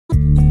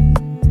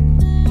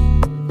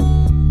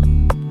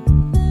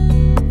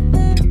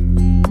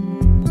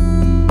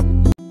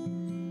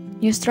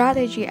New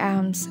strategy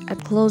aims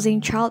at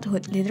closing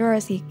childhood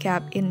literacy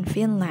gap in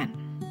Finland.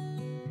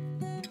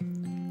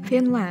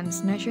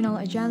 Finland's National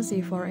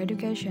Agency for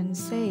Education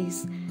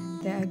says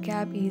the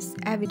gap is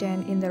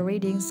evident in the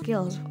reading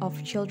skills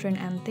of children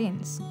and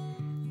teens.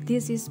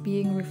 This is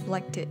being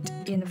reflected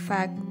in the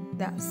fact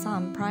that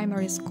some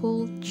primary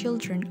school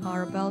children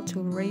are able to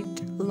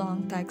read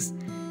long texts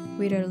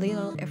with a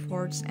little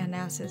effort and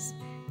access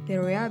the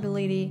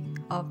reliability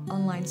of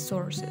online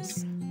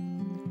sources,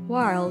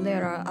 while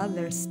there are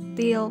others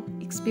still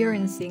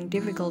experiencing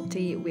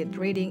difficulty with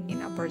reading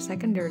in upper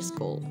secondary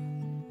school.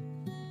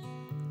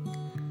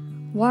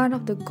 One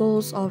of the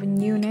goals of a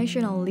new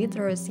national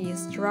literacy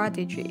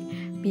strategy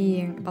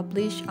being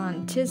published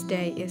on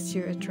Tuesday is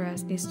to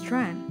address this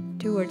trend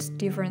towards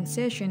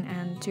differentiation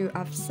and to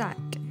offset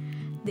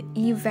the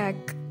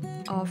effect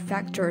of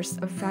factors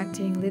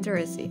affecting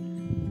literacy.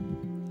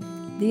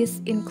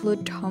 These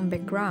include home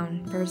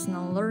background,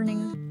 personal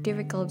learning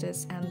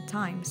difficulties, and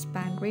time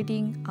spent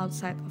reading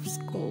outside of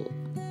school.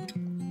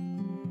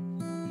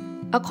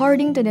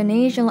 According to the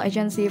National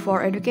Agency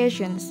for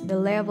Education, the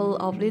level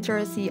of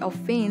literacy of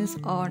Finns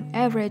on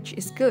average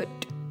is good,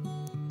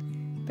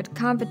 but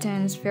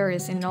competence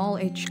varies in all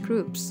age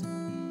groups.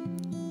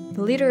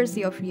 The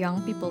literacy of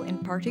young people in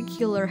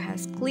particular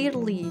has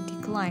clearly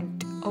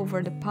declined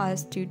over the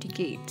past 2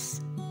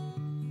 decades.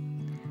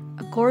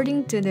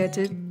 According to the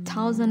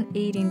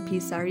 2018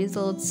 PISA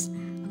results,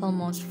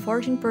 almost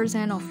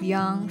 14% of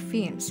young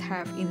Finns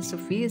have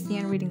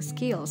insufficient reading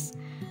skills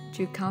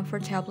to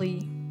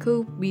comfortably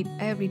cope with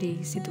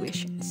everyday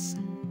situations.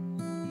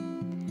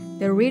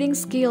 The reading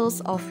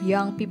skills of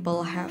young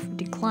people have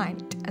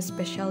declined,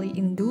 especially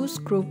in those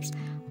groups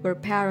where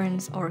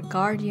parents or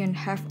guardians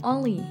have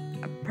only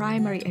a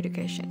primary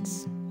education,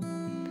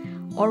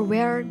 or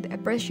where the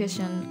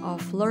appreciation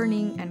of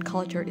learning and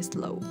culture is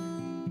low.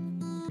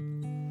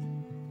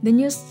 The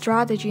new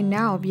strategy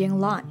now being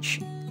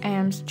launched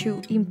aims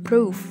to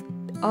improve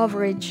the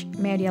average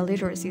media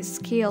literacy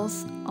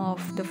skills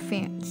of the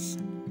Finns.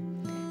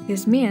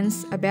 This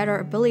means a better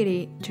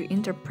ability to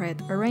interpret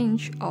a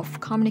range of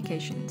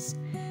communications,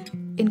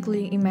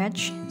 including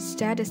image,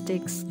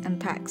 statistics,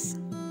 and text,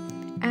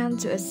 and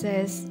to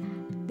assess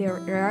their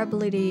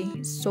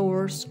reliability,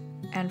 source,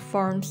 and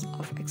forms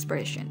of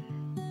expression.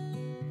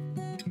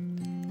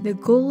 The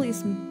goal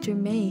is to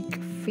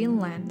make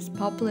Finland's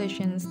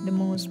population the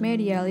most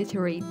media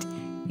literate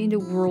in the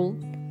world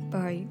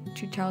by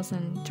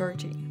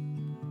 2030.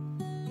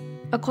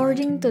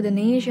 According to the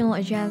National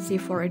Agency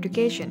for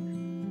Education,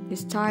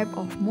 this type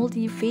of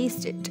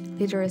multifaceted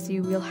literacy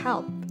will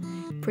help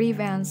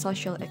prevent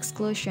social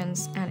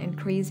exclusions and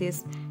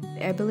increases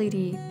the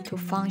ability to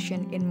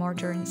function in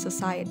modern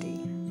society.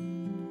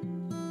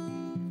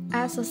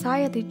 As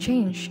society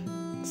changes,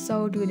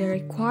 so do the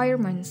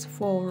requirements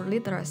for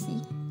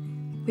literacy.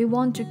 We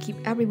want to keep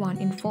everyone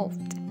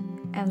involved,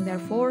 and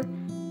therefore,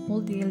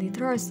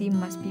 multiliteracy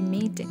must be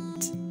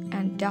maintained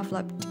and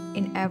developed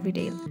in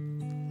everyday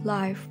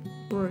life,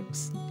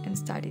 works, and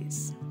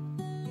studies,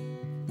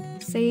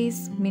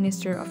 says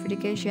Minister of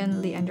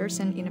Education Li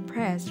Andersson in a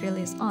press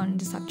release on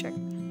the subject.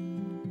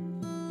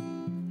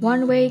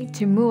 One way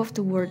to move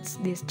towards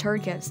these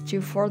targets is to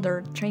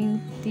further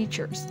train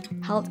teachers,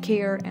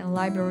 healthcare, and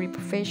library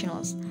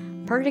professionals.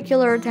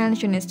 Particular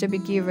attention is to be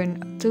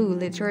given to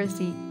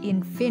literacy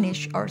in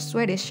Finnish or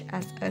Swedish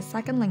as a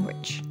second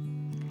language.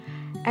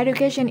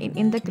 Education in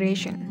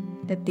integration,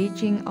 the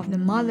teaching of the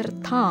mother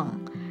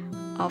tongue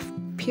of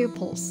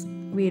pupils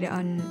with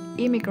an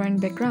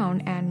immigrant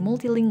background and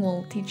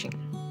multilingual teaching.